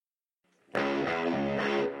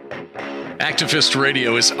Activist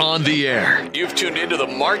Radio is on the air. You've tuned into the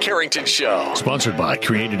Mark Harrington Show. Sponsored by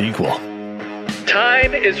Created Equal.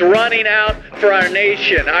 Time is running out for our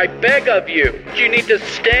nation. I beg of you, you need to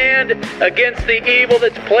stand against the evil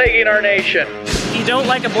that's plaguing our nation. If you don't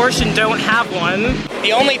like abortion, don't have one.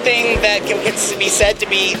 The only thing that can be said to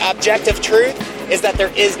be objective truth is that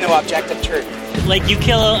there is no objective truth. Like, you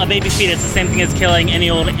kill a baby fetus, the same thing as killing any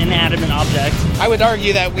old inanimate object. I would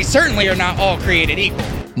argue that we certainly are not all created equal.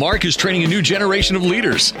 Mark is training a new generation of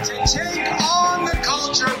leaders. To take on the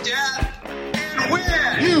culture of death and win.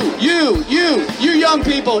 You young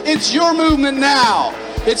people, it's your movement now.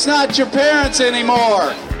 It's not your parents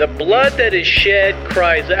anymore. The blood that is shed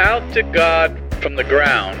cries out to God from the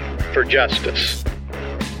ground for justice.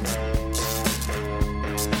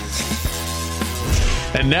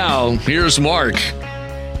 And now, here's Mark.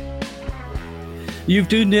 You've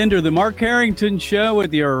tuned into the Mark Harrington Show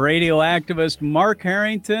with your radio activist, Mark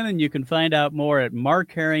Harrington, and you can find out more at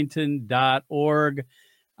markharrington.org.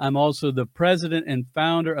 I'm also the president and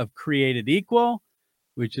founder of Created Equal,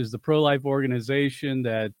 which is the pro-life organization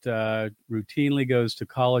that routinely goes to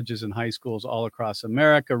colleges and high schools all across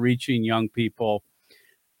America, reaching young people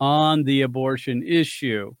on the abortion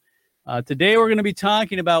issue. Today, we're going to be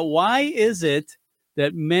talking about why is it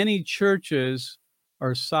that many churches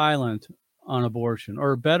are silent on abortion,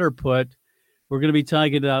 or better put, we're going to be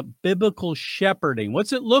talking about biblical shepherding.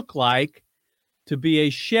 What's it look like to be a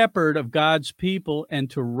shepherd of God's people and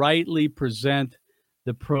to rightly present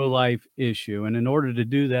the pro-life issue? And in order to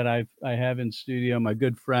do that, I have in studio my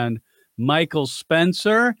good friend, Michael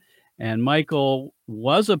Spencer. And Michael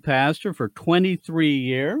was a pastor for 23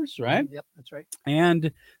 years, right? Yep, that's right.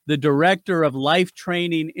 And the director of Life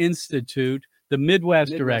Training Institute, the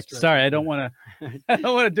Midwest director. Sorry, I don't want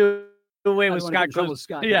to do away with Scott.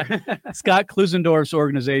 Yeah, Scott Klusendorf's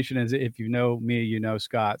organization. Is, if you know me, you know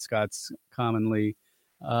Scott. Scott's commonly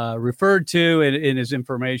referred to in his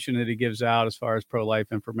information that he gives out as far as pro-life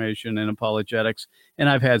information and apologetics. And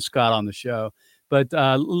I've had Scott on the show. But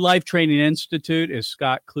Life Training Institute is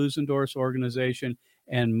Scott Klusendorf's organization,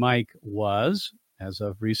 and Mike was, as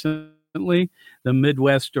of recently, the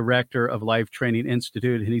Midwest director of Life Training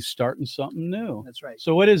Institute, and he's starting something new. That's right.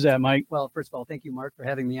 So what is that, Mike? Well, first of all, thank you, Mark, for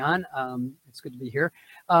having me on. It's good to be here.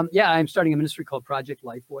 I'm starting a ministry called Project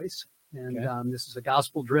Life Voice, and this is a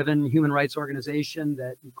gospel-driven human rights organization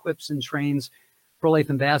that equips and trains pro-life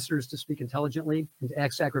ambassadors to speak intelligently and to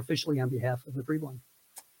act sacrificially on behalf of the freeborn.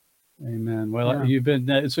 Amen. Well, you've been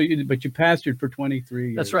but you pastored for 23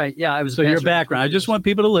 years. That's right. Yeah, I was. So your background. I just want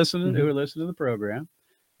people to listen who are listening to the program.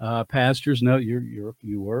 Pastors know you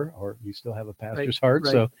were, or you still have a pastor's heart.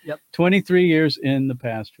 Right. So 23 years in the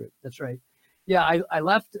pastorate. That's right. Yeah, I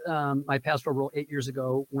left my pastoral role 8 years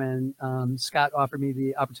ago when Scott offered me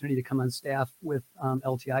the opportunity to come on staff with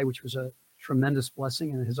LTI, which was a tremendous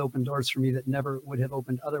blessing and has opened doors for me that never would have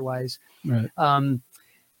opened otherwise. Right.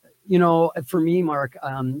 For me, Mark,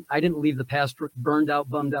 I didn't leave the pastorate burned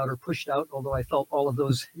out, bummed out, or pushed out, although I felt all of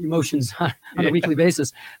those emotions on a weekly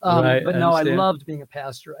basis. But no, I loved being a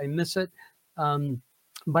pastor. I miss it.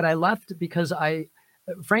 But I left because I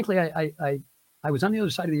was on the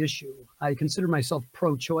other side of the issue. I considered myself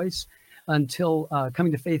pro-choice until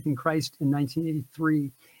coming to faith in Christ in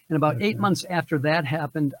 1983. And about 8 months after that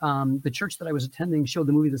happened, the church that I was attending showed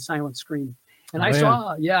the movie The Silent Scream. And I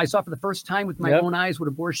saw for the first time with my own eyes what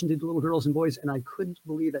abortion did to little girls and boys, and I couldn't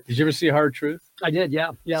believe it. Did you ever see Hard Truth? I did,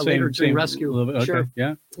 yeah. Later during Rescue. Okay. Sure.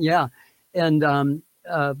 Yeah. And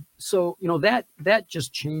so that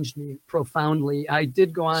just changed me profoundly. I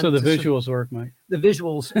did go on. So the visuals work, Mike. The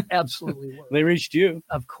visuals absolutely work. They reached you,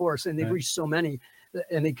 of course, and they've reached so many,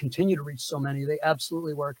 and they continue to reach so many. They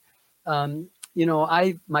absolutely work. My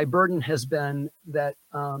burden has been that.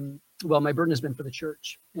 My burden has been for the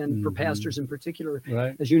church and for pastors in particular.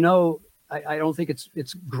 Right. As you know, I don't think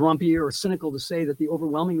it's grumpy or cynical to say that the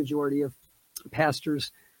overwhelming majority of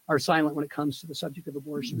pastors are silent when it comes to the subject of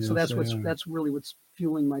abortion. Yes, so that's really what's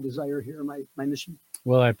fueling my desire here, my mission.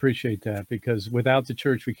 Well, I appreciate that, because without the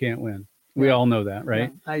church, we can't win. We all know that,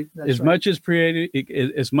 right? Yeah, much as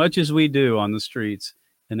much as we do on the streets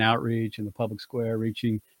and outreach in the public square,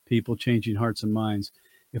 reaching people, changing hearts and minds.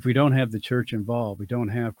 If we don't have the church involved, we don't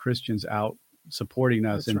have Christians out supporting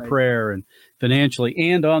us in prayer and financially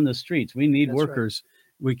and on the streets. We need workers. Right.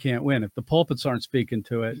 We can't win. If the pulpits aren't speaking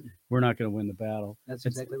to it, we're not going to win the battle. That's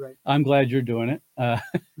exactly right. I'm glad you're doing it.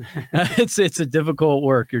 It's a difficult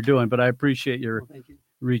work you're doing, but I appreciate your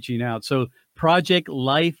reaching out. So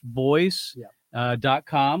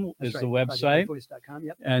projectlifevoice.com is the website. Projectlifevoice.com,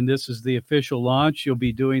 yep. And this is the official launch. You'll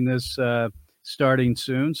be doing this starting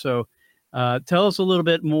soon. So Tell us a little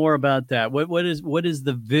bit more about that. What is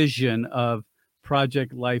the vision of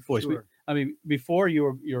Project Life Voice? Sure. I mean, before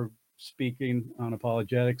you're speaking on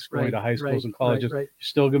apologetics, going to high schools and colleges, you're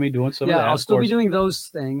still going to be doing some of that. Yeah, I'll still be doing those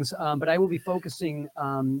things, but I will be focusing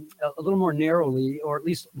a little more narrowly, or at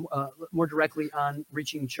least more directly, on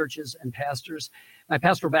reaching churches and pastors. My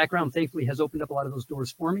pastoral background, thankfully, has opened up a lot of those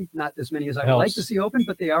doors for me. Not as many as I would like to see open,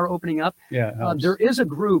 but they are opening up. Yeah, there is a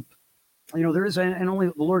group, there is, and only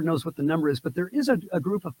the Lord knows what the number is, but there is a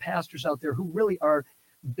group of pastors out there who really are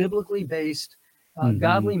biblically based,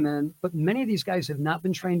 godly men, but many of these guys have not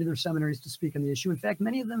been trained in their seminaries to speak on the issue. In fact,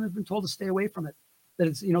 many of them have been told to stay away from it, that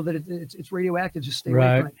it's, it's radioactive, just stay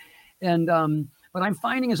away from it. And, but I'm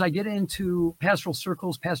finding as I get into pastoral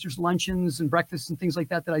circles, pastors' luncheons and breakfasts and things like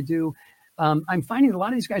that I do, I'm finding a lot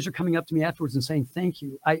of these guys are coming up to me afterwards and saying, thank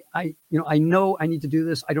you. I know I need to do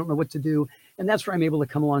this. I don't know what to do. And that's where I'm able to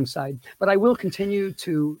come alongside. But I will continue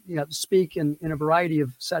to, speak in a variety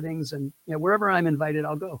of settings, and wherever I'm invited,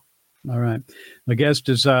 I'll go. All right. My guest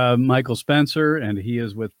is Michael Spencer, and he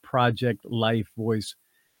is with Project Life Voice.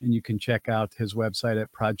 And you can check out his website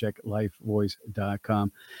at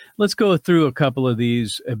projectlifevoice.com. Let's go through a couple of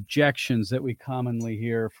these objections that we commonly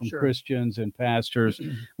hear from Christians and pastors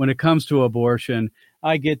when it comes to abortion.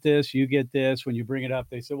 I get this, you get this. When you bring it up,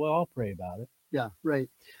 they say, well, I'll pray about it. Yeah, right.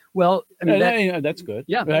 Well, I mean, that's good.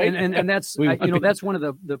 Yeah, right? and that's that's one of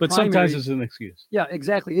the but primary, sometimes it's an excuse. Yeah,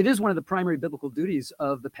 exactly. It is one of the primary biblical duties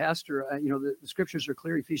of the pastor. The scriptures are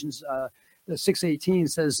clear. Ephesians 6:18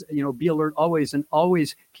 says, be alert always, and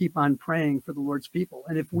always keep on praying for the Lord's people.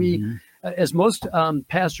 And if we, as most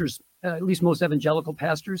pastors, at least most evangelical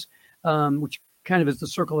pastors, which kind of is the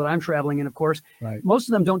circle that I'm traveling in, of course, most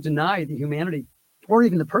of them don't deny the humanity or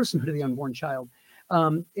even the personhood of the unborn child.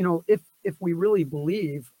 If we really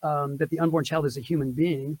believe that the unborn child is a human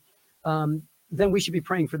being, then we should be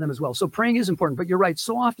praying for them as well. So praying is important, but you're right.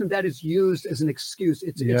 So often that is used as an excuse.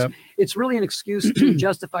 It's really an excuse to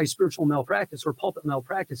justify spiritual malpractice, or pulpit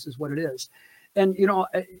malpractice is what it is. And,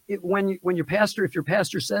 when your pastor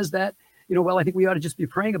says that, well, I think we ought to just be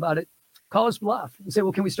praying about it. Call us bluff and say,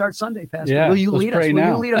 well, can we start Sunday, Pastor? Yeah, Will you lead us? Will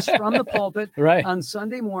you lead us from the pulpit right. on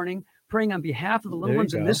Sunday morning, praying on behalf of the little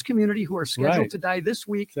ones in this community who are scheduled to die this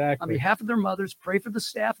week, on behalf of their mothers, pray for the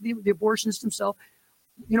staff, the abortionist himself.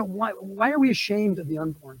 Why are we ashamed of the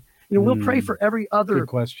unborn? We'll pray for every other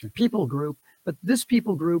people group, but this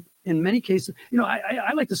people group, in many cases,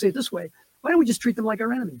 I like to say it this way: why don't we just treat them like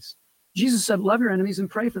our enemies? Jesus said, "Love your enemies and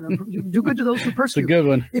pray for them. Do good to those who persecute." It's a good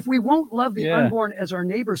one. If we won't love the unborn as our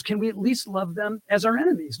neighbors, can we at least love them as our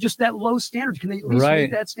enemies? Just that low standard. Can they at least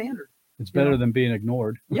meet that standard? It's better than being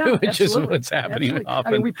ignored, yeah, which is what's happening often.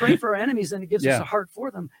 I mean, we pray for our enemies, and it gives us a heart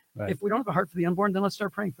for them. If we don't have a heart for the unborn, then let's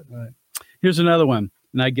start praying for them. Here's another one,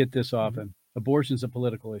 and I get this often. Abortion is a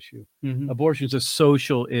political issue. Abortion is a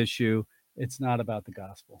social issue. It's not about the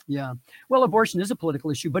gospel. Yeah. Well, abortion is a political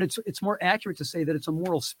issue, but it's more accurate to say that it's a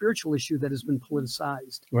moral, spiritual issue that has been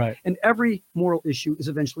politicized. Right. And every moral issue is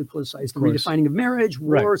eventually politicized. The redefining of marriage,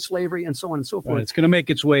 war, slavery, and so on and so forth. It's going to make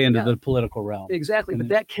its way into the political realm. Exactly. But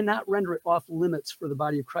that cannot render it off limits for the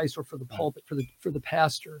body of Christ or for the pulpit, for the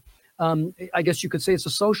pastor. I guess you could say it's a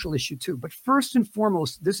social issue too. But first and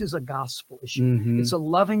foremost, this is a gospel issue. It's a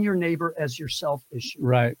loving your neighbor as yourself issue.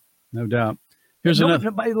 Right. No doubt. Here's another.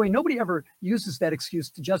 By the way, nobody ever uses that excuse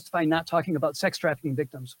to justify not talking about sex trafficking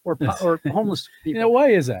victims or homeless people. Why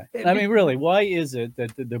is that? I mean, really, why is it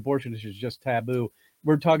that the abortion issue is just taboo?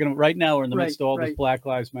 We're talking right now. We're in the midst of all this Black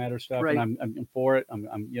Lives Matter stuff, and I'm for it.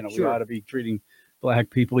 We ought to be treating Black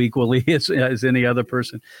people equally as any other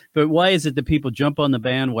person. But why is it that people jump on the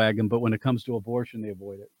bandwagon, but when it comes to abortion, they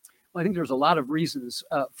avoid it? Well, I think there's a lot of reasons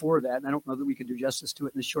for that, and I don't know that we can do justice to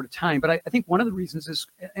it in this short time. But I think one of the reasons is,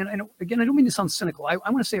 and again, I don't mean to sound cynical. I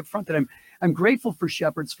want to say up front that I'm grateful for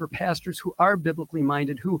shepherds, for pastors who are biblically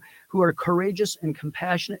minded, who are courageous and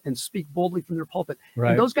compassionate and speak boldly from their pulpit.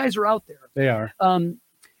 Right. And those guys are out there. They are.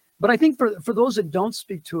 But I think for those that don't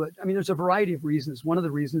speak to it, I mean, there's a variety of reasons. One of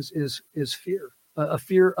the reasons is fear, a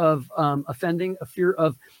fear of offending, a fear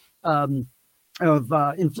of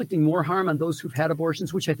inflicting more harm on those who've had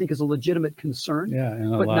abortions, which I think is a legitimate concern. Yeah, and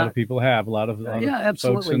a lot of people have. A lot of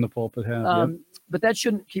folks in the pulpit have. But that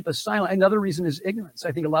shouldn't keep us silent. Another reason is ignorance.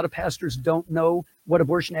 I think a lot of pastors don't know what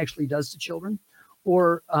abortion actually does to children,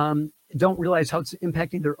 or don't realize how it's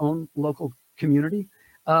impacting their own local community.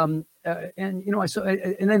 And then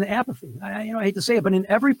the apathy. I hate to say it, but in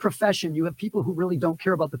every profession, you have people who really don't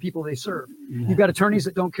care about the people they serve. You've got attorneys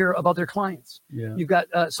that don't care about their clients. Yeah. You've got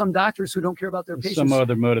some doctors who don't care about their patients. Some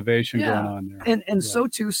other motivation going on there. And so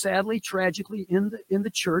too, sadly, tragically, in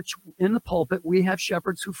the church, in the pulpit, we have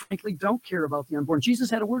shepherds who frankly don't care about the unborn.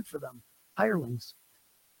 Jesus had a word for them. hirelings.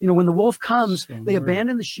 When the wolf comes, they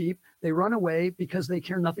abandon the sheep, they run away because they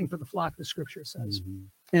care nothing for the flock, the scripture says.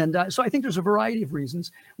 And so I think there's a variety of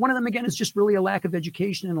reasons. One of them, again, is just really a lack of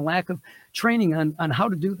education and a lack of training on how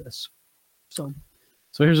to do this. So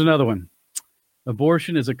here's another one.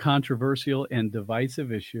 Abortion is a controversial and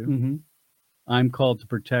divisive issue. I'm called to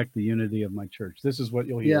protect the unity of my church. This is what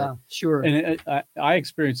you'll hear. Yeah, sure. And I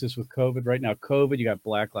experienced this with COVID. Right now, COVID, you got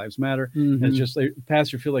Black Lives Matter. And it's just like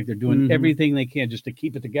pastors feel like they're doing everything they can just to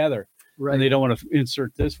keep it together. Right. And they don't want to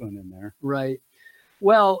insert this one in there. Right.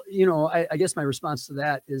 Well, I guess my response to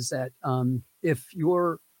that is that if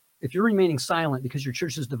you're remaining silent because your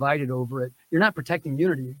church is divided over it, you're not protecting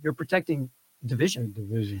unity. You're protecting division.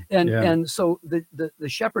 And so the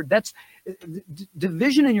shepherd, that's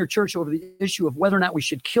division in your church over the issue of whether or not we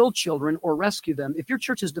should kill children or rescue them. If your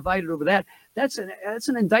church is divided over that, that's an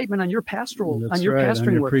indictment on your pastoral, on your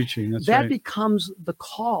pastoring work. Preaching. That becomes the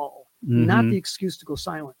call, not the excuse to go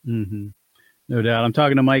silent. No doubt. I'm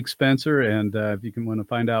talking to Mike Spencer, and if you want to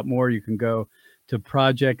find out more, you can go to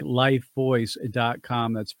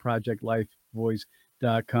projectlifevoice.com. That's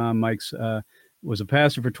projectlifevoice.com. Mike's was a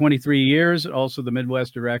pastor for 23 years, also the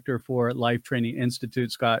Midwest director for Life Training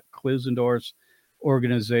Institute, Scott Klusendorf's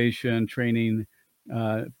organization, training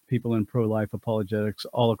people in pro-life apologetics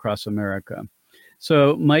all across America.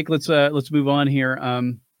 So, Mike, let's move on here.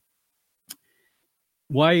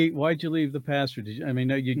 Why'd you leave the pastor?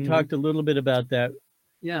 You talked a little bit about that.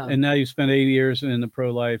 Yeah. And now you spent 8 years in the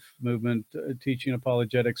pro-life movement, teaching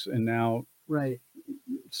apologetics, and now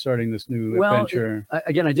starting this new adventure.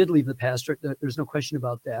 Again, I did leave the pastorate. There's no question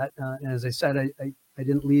about that. And as I said, I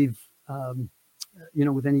didn't leave,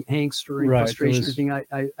 with any angst or any frustration or anything.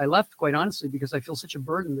 I left, quite honestly, because I feel such a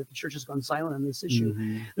burden that the church has gone silent on this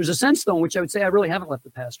issue. There's a sense, though, in which I would say I really haven't left the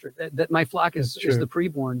pastorate, that my flock is the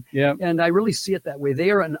preborn. Yeah. And I really see it that way.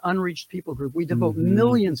 They are an unreached people group. We devote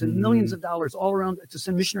millions and millions of dollars all around to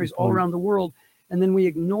send missionaries all around the world. And then we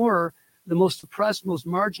ignore the most oppressed, most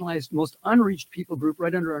marginalized, most unreached people group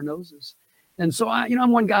right under our noses. And so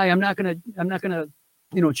I'm one guy. I'm not gonna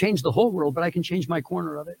change the whole world, but I can change my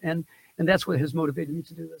corner of it. And that's what has motivated me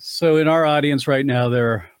to do this. So in our audience right now,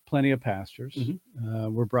 there are plenty of pastors.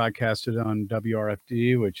 We're broadcasted on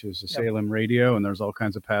WRFD, which is a Salem radio, and there's all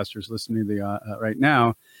kinds of pastors listening to the right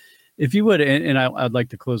now. If you would, and I'd like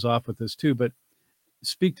to close off with this too, but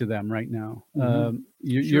speak to them right now.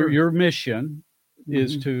 Your mission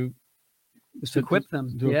is to equip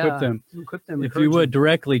them. To equip them. To equip them. If you would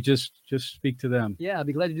directly, just speak to them. Yeah, I'd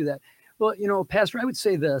be glad to do that. Well, Pastor, I would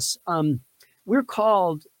say this. We're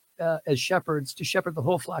called as shepherds to shepherd the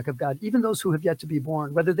whole flock of God, even those who have yet to be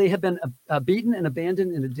born, whether they have been beaten and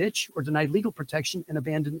abandoned in a ditch or denied legal protection and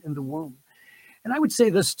abandoned in the womb. And I would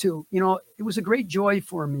say this too, it was a great joy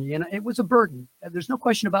for me, and it was a burden. There's no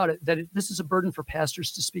question about it, this is a burden for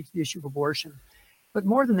pastors to speak to the issue of abortion. But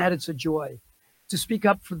more than that, it's a joy to speak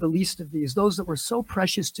up for the least of these, those that were so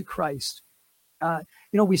precious to Christ.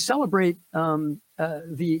 We celebrate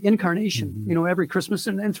the incarnation, every Christmas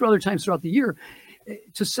and through other times throughout the year.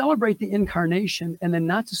 To celebrate the incarnation and then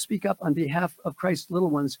not to speak up on behalf of Christ's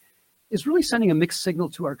little ones is really sending a mixed signal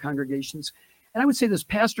to our congregations. And I would say this,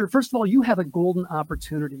 Pastor, first of all, you have a golden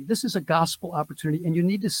opportunity. This is a gospel opportunity, and you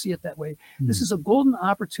need to see it that way. This is a golden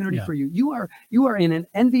opportunity for you. You are in an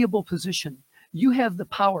enviable position. You have the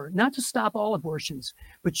power not to stop all abortions,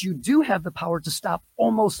 but you do have the power to stop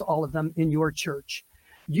almost all of them in your church.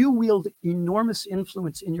 You wield enormous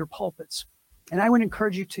influence in your pulpits, and I would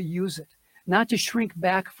encourage you to use it, not to shrink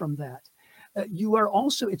back from that.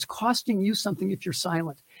 It's costing you something if you're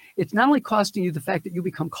silent. It's not only costing you the fact that you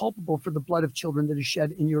become culpable for the blood of children that is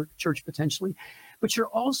shed in your church potentially, but you're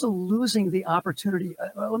also losing the opportunity.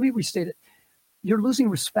 Let me restate it. You're losing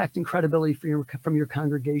respect and credibility from your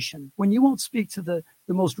congregation. When you won't speak to the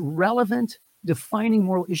most relevant, defining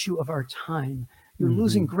moral issue of our time, you're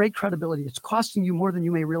losing great credibility. It's costing you more than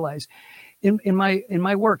you may realize. In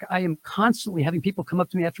my work, I am constantly having people come up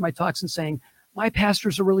to me after my talks and saying, my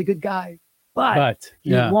pastor's a really good guy, but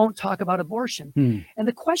he won't talk about abortion. And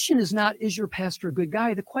the question is not, is your pastor a good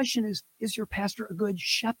guy? The question is your pastor a good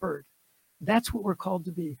shepherd? That's what we're called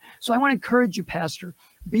to be. So I want to encourage you, Pastor,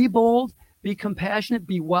 be bold, be compassionate,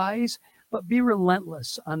 be wise, but be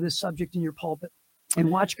relentless on this subject in your pulpit and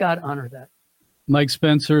watch God honor that. Mike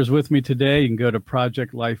Spencer is with me today. You can go to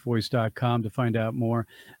projectlifevoice.com to find out more.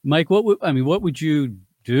 Mike, what would you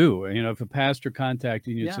do? If a pastor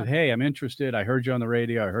contacted you and said, hey, I'm interested. I heard you on the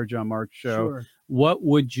radio. I heard you on Mark's show. Sure. What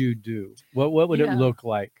would you do? What would it look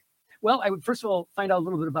like? Well, I would first of all find out a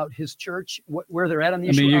little bit about his church, where they're at on the I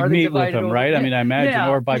issue. mean, you Are they meet with divided him, over- right? Yeah. I mean, I imagine, Yeah,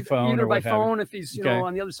 or by phone, either or by what have you. phone if he's Okay.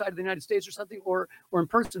 on the other side of the United States or something, or in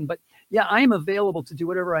person. But yeah, I am available to do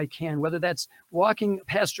whatever I can, whether that's walking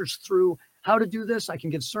pastors through how to do this. I can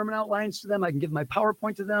give sermon outlines to them. I can give my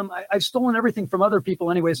PowerPoint to them. I've stolen everything from other people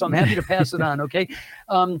anyway, so I'm happy to pass it on. Okay.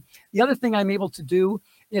 The other thing I'm able to do,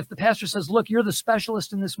 if the pastor says, look, you're the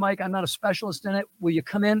specialist in this, Mike, I'm not a specialist in it, will you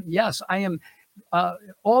come in? Yes, I am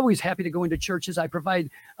always happy to go into churches. I provide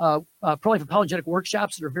pro-life apologetic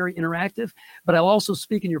workshops that are very interactive, but I'll also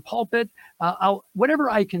speak in your pulpit. I'll whatever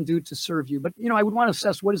I can do to serve you. But, I would want to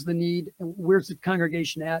assess what is the need, where's the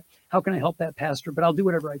congregation at, how can I help that pastor? But I'll do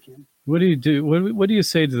whatever I can. What do you do? What do you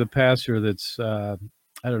say to the pastor that's, I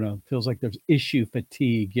don't know, feels like there's issue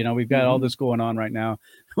fatigue? We've got all this going on right now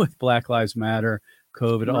with Black Lives Matter,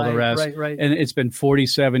 COVID, all the rest. Right. And it's been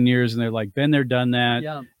 47 years and they're like, been there, done that.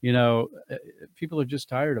 Yeah. People are just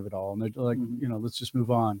tired of it all. And they're like, let's just move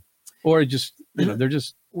on. Or just, they're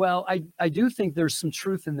just. Well, I do think there's some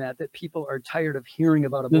truth in that people are tired of hearing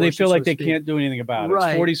about abortion. They feel like they speak. can't do anything about it.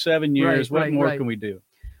 Right. It's 47 years. What more can we do?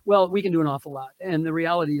 Well, we can do an awful lot. And the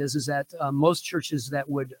reality is that most churches that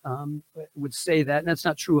would say that, and that's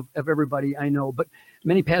not true of everybody I know, but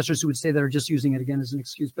many pastors who would say that are just using it again as an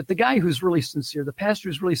excuse. But the guy who's really sincere, the pastor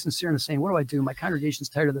who's really sincere and saying, what do I do? My congregation's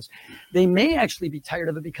tired of this. They may actually be tired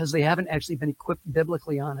of it because they haven't actually been equipped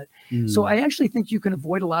biblically on it. So I actually think you can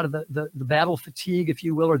avoid a lot of the battle fatigue, if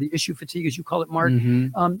you will, or the issue fatigue, as you call it, Mark,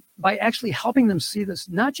 by actually helping them see this,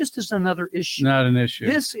 not just as another issue. Not an issue.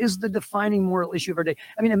 This is the defining moral issue of our day.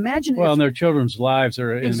 I mean, imagine and their children's lives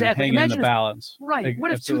are hanging in the balance. Right.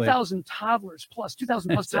 What if 2,000 toddlers plus,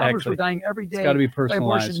 2,000 plus toddlers were dying every day? It's got to be by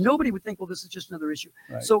personalized. abortion? Nobody would think, well, this is just another issue.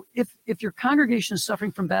 Right. So if your congregation is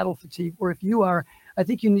suffering from battle fatigue, or if you are, I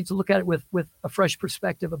think you need to look at it with a fresh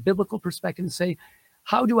perspective, a biblical perspective, and say,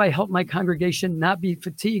 how do I help my congregation not be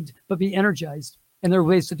fatigued, but be energized? And there are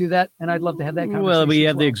ways to do that, and I'd love to have that conversation. Well, we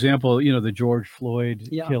have the example, the George Floyd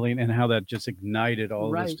killing and how that just ignited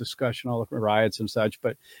all this discussion, all the riots and such.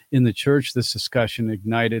 But in the church, this discussion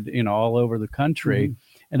ignited, all over the country.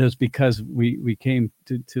 And it was because we came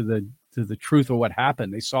to the truth of what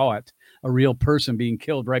happened. They saw it, a real person being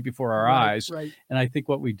killed right before our eyes. Right. And I think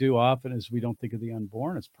what we do often is we don't think of the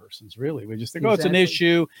unborn as persons, really. We just think, oh, it's an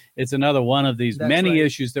issue. It's another one of these many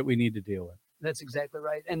issues that we need to deal with. That's exactly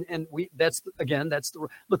right. And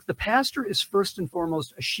look, the pastor is first and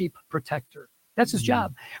foremost a sheep protector. That's his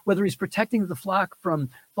job, whether he's protecting the flock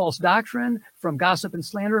from false doctrine, from gossip and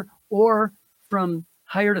slander, or from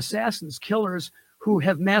hired assassins, killers who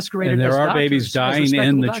have masqueraded as doctors. And there are babies dying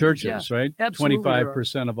in the churches, right? Absolutely.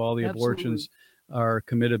 25% of all the abortions are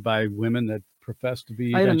committed by women that profess to be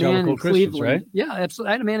evangelical Christians, right? Yeah, absolutely.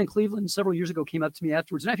 I had a man in Cleveland several years ago came up to me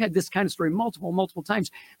afterwards, and I've had this kind of story multiple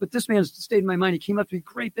times, but this man stayed in my mind. He came up to me,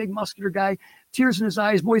 great big muscular guy, tears in his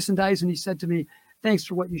eyes, moistened eyes, and he said to me, thanks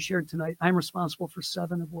for what you shared tonight. I'm responsible for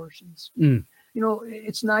 7 abortions.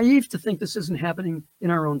 It's naive to think this isn't happening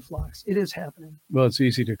in our own flocks. It is happening. Well, it's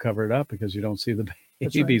easy to cover it up because you don't see the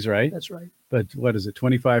babies, right? That's right. But what is it?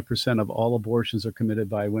 25% of all abortions are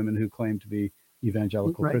committed by women who claim to be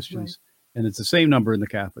evangelical Christians. Right. And it's the same number in the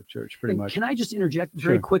Catholic Church, pretty much. Can I just interject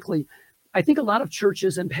very quickly? I think a lot of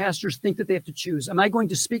churches and pastors think that they have to choose. Am I going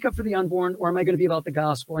to speak up for the unborn, or am I going to be about the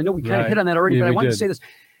gospel? I know we kind of hit on that already, but I want to say this.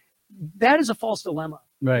 That is a false dilemma.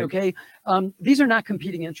 Right. Okay. These are not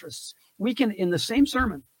competing interests. We can, in the same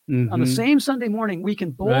sermon, on the same Sunday morning, we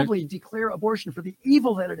can boldly declare abortion for the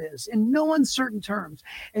evil that it is in no uncertain terms,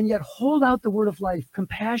 and yet hold out the word of life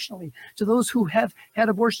compassionately to those who have had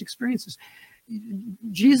abortion experiences.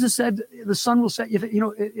 Jesus said, "The Son will set you.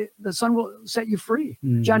 The Son will set you free."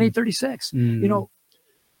 John 8:36.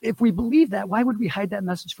 If we believe that, why would we hide that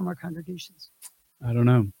message from our congregations? I don't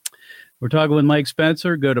know. We're talking with Mike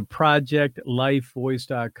Spencer. Go to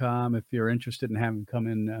projectlifevoice.com if you're interested in having him come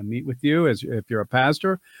and meet with you, if you're a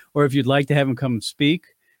pastor, or if you'd like to have him come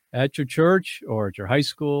speak at your church or at your high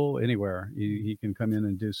school, anywhere. He can come in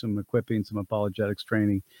and do some equipping, some apologetics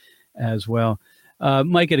training as well.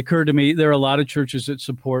 Mike, it occurred to me there are a lot of churches that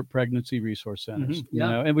support pregnancy resource centers,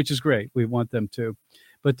 and which is great. We want them to,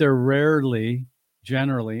 but they're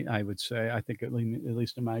generally, I would say, I think at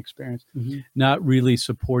least in my experience, not really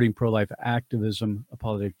supporting pro-life activism,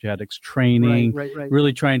 apologetics training,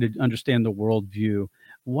 really trying to understand the worldview.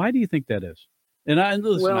 Why do you think that is? And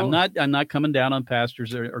listen, I'm not coming down on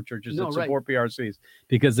pastors or churches that support PRCs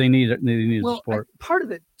because they need support. Part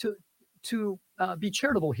of it to be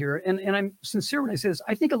charitable here, and I'm sincere when I say this,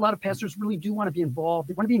 I think a lot of pastors really do want to be involved.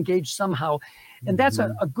 They want to be engaged somehow, and that's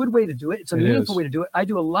a good way to do it. It's a meaningful way to do it. I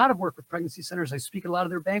do a lot of work with pregnancy centers. I speak at a lot of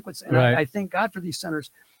their banquets, and I thank God for these centers.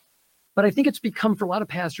 But I think it's become for a lot of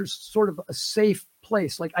pastors sort of a safe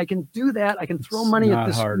place. Like, I can do that. I can throw money at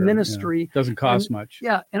this ministry. Doesn't cost much.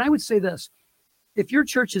 Yeah. And I would say this. If your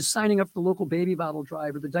church is signing up for the local baby bottle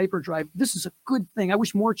drive or the diaper drive, this is a good thing. I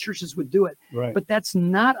wish more churches would do it. Right. But that's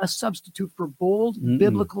not a substitute for bold,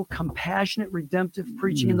 biblical, compassionate, redemptive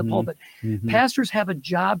preaching in the pulpit. Pastors have a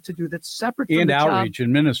job to do that's separate from the outreach job.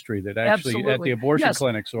 and ministry that actually at the abortion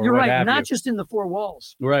clinics or you're what right, have not you. just in the four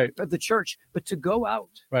walls of the church, but to go out.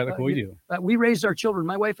 Right, like we do. We raised our children.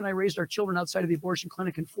 My wife and I raised our children outside of the abortion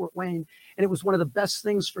clinic in Fort Wayne, and it was one of the best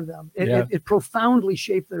things for them. It profoundly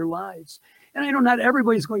shaped their lives. And I know not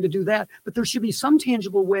everybody's going to do that, but there should be some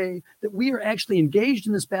tangible way that we are actually engaged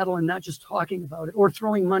in this battle and not just talking about it or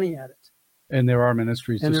throwing money at it. And there are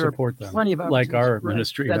ministries to support them, plenty of like our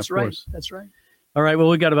ministry. That's of right. course. That's right. All right. Well,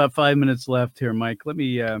 we got about 5 minutes left here, Mike. Let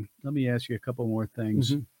me ask you a couple more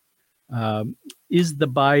things. Is the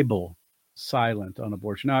Bible silent on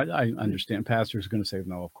abortion? Now, I understand pastors are going to say,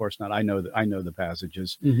 no, of course not. I know the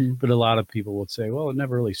passages, but a lot of people will say, well, it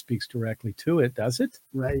never really speaks directly to it, does it?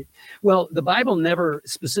 Right. Well, the Bible never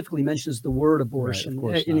specifically mentions the word abortion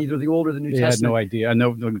in either the Old or the New Testament. I had no idea. I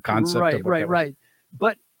know the concept. Right.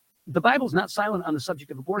 But the Bible's not silent on the subject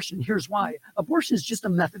of abortion. Here's why. Abortion is just a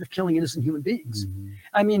method of killing innocent human beings.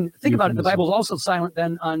 I mean, think about it. The Bible's also silent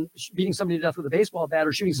then on beating somebody to death with a baseball bat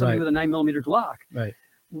or shooting somebody with a 9mm Glock. Right.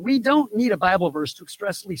 We don't need a Bible verse to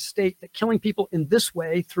expressly state that killing people in this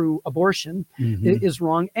way through abortion is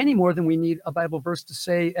wrong any more than we need a Bible verse to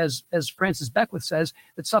say, as Francis Beckwith says,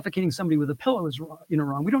 that suffocating somebody with a pillow is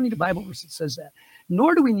wrong. We don't need a Bible verse that says that.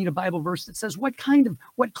 Nor do we need a Bible verse that says what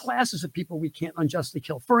classes of people we can't unjustly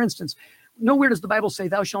kill. For instance, nowhere does the Bible say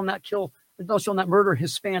thou shalt not murder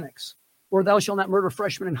Hispanics, or thou shalt not murder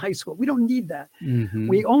freshmen in high school. We don't need that.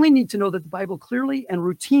 We only need to know that the Bible clearly and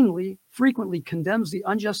routinely, frequently condemns the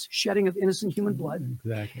unjust shedding of innocent human blood.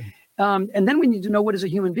 Exactly. And then we need to know what is a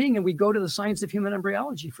human being, and we go to the science of human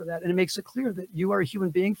embryology for that. And it makes it clear that you are a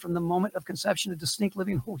human being from the moment of conception, a distinct,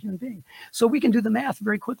 living, whole human being. So we can do the math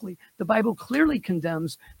very quickly. The Bible clearly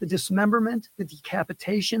condemns the dismemberment, the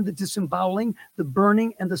decapitation, the disemboweling, the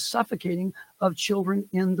burning, and the suffocating of children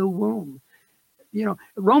in the womb.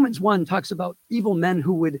 Romans 1 talks about evil men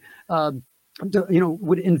who would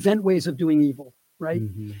invent ways of doing evil, right?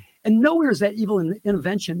 And nowhere is that evil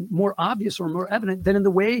intervention more obvious or more evident than in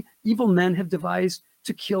the way evil men have devised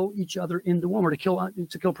to kill each other in the womb, or to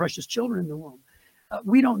kill precious children in the womb.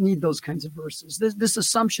 We don't need those kinds of verses. This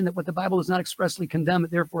assumption that what the Bible does not expressly condemn,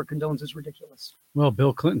 it therefore condones, is ridiculous. Well,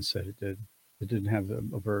 Bill Clinton said it did. It didn't have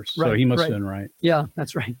a verse, so he must have been right. Yeah,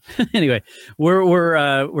 that's right. Anyway,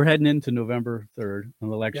 we're heading into November 3rd,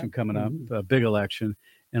 an election coming up, a big election,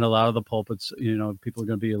 and a lot of the pulpits, people are going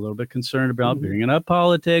to be a little bit concerned about bringing up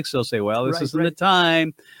politics. They'll say, "Well, this isn't the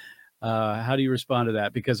time." How do you respond to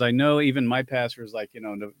that? Because I know even my pastor is like,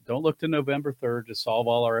 don't look to November 3rd to solve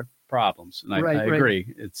all our problems. And I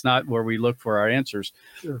agree. It's not where we look for our answers.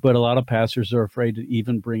 Sure. But a lot of pastors are afraid to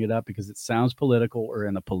even bring it up because it sounds political, or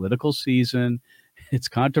in a political season. It's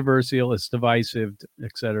controversial. It's divisive,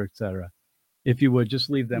 et cetera, et cetera. If you would just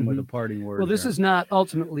leave them with a parting word. Well, this is not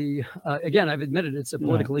ultimately, again, I've admitted it's a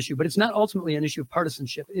political issue, but it's not ultimately an issue of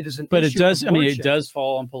partisanship. It is an issue it does. of it does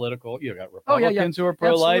fall on political. You got Republicans who are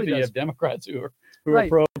pro-life, and you have Democrats who are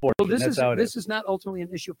pro-abortion. Well, this is not ultimately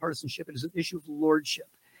an issue of partisanship. It is an issue of lordship.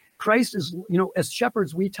 Christ is, as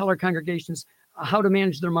shepherds, we tell our congregations how to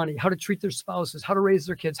manage their money, how to treat their spouses, how to raise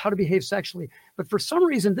their kids, how to behave sexually. But for some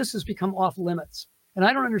reason, this has become off limits. And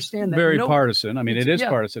I don't understand that. Very partisan. I mean, it is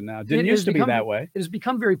partisan now. It didn't used to be that way. It has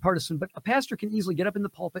become very partisan, but a pastor can easily get up in the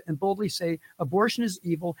pulpit and boldly say abortion is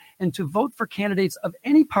evil, and to vote for candidates of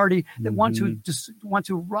any party that want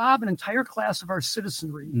to rob an entire class of our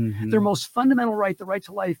citizenry, their most fundamental right, the right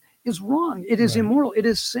to life, is wrong. It is immoral. It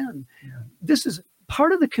is sin. Yeah. This is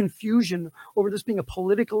part of the confusion over this being a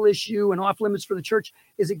political issue and off limits for the church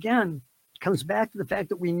is, again, comes back to the fact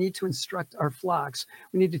that we need to instruct our flocks.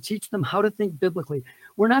 We need to teach them how to think biblically.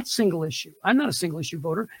 We're not single issue. I'm not a single issue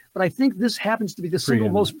voter, but I think this happens to be the single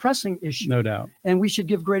most pressing issue. No doubt. And we should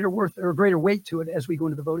give greater weight to it as we go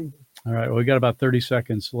into the voting booth. All right. Well, we got about 30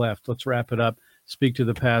 seconds left. Let's wrap it up. Speak to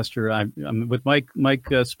the pastor. I'm with Mike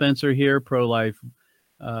Spencer here, pro-life.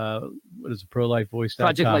 What is it?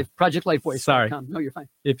 ProLifeVoice.com. ProjectLifeVoice. Sorry. No, you're fine.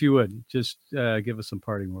 If you would, just give us some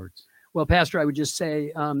parting words. Well, Pastor, I would just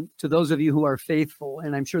say to those of you who are faithful,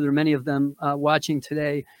 and I'm sure there are many of them watching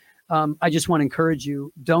today, I just want to encourage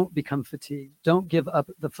you, don't become fatigued. Don't give up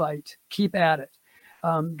the fight. Keep at it.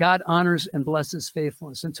 God honors and blesses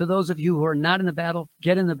faithfulness. And to those of you who are not in the battle,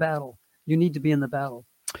 get in the battle. You need to be in the battle.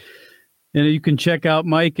 And you can check out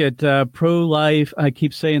Mike at Pro-Life. I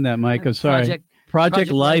keep saying that, Mike. I'm sorry.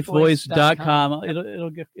 ProjectLifeVoice.com.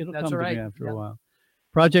 It'll That's come right. to me after a while.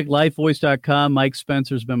 ProjectLifeVoice.com. Mike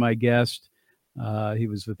Spencer's been my guest. He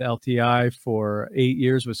was with LTI for 8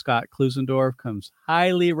 years with Scott Klusendorf. Comes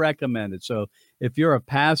highly recommended. So if you're a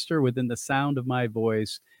pastor within the sound of my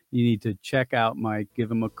voice, you need to check out Mike,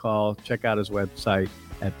 give him a call, check out his website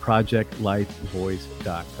at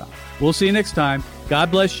ProjectLifeVoice.com. We'll see you next time.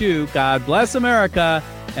 God bless you. God bless America.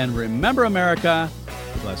 And remember, America,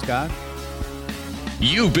 bless God.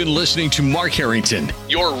 You've been listening to Mark Harrington,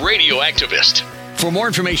 your radio activist. For more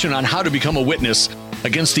information on how to become a witness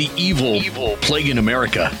against the evil plague in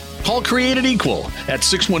America, call Created Equal at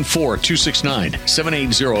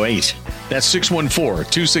 614-269-7808. That's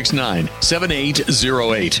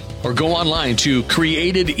 614-269-7808. Or go online to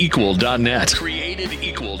createdequal.net.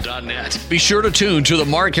 Createdequal.net. Be sure to tune to the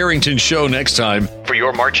Mark Harrington Show next time for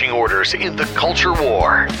your marching orders in the culture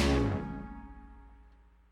war.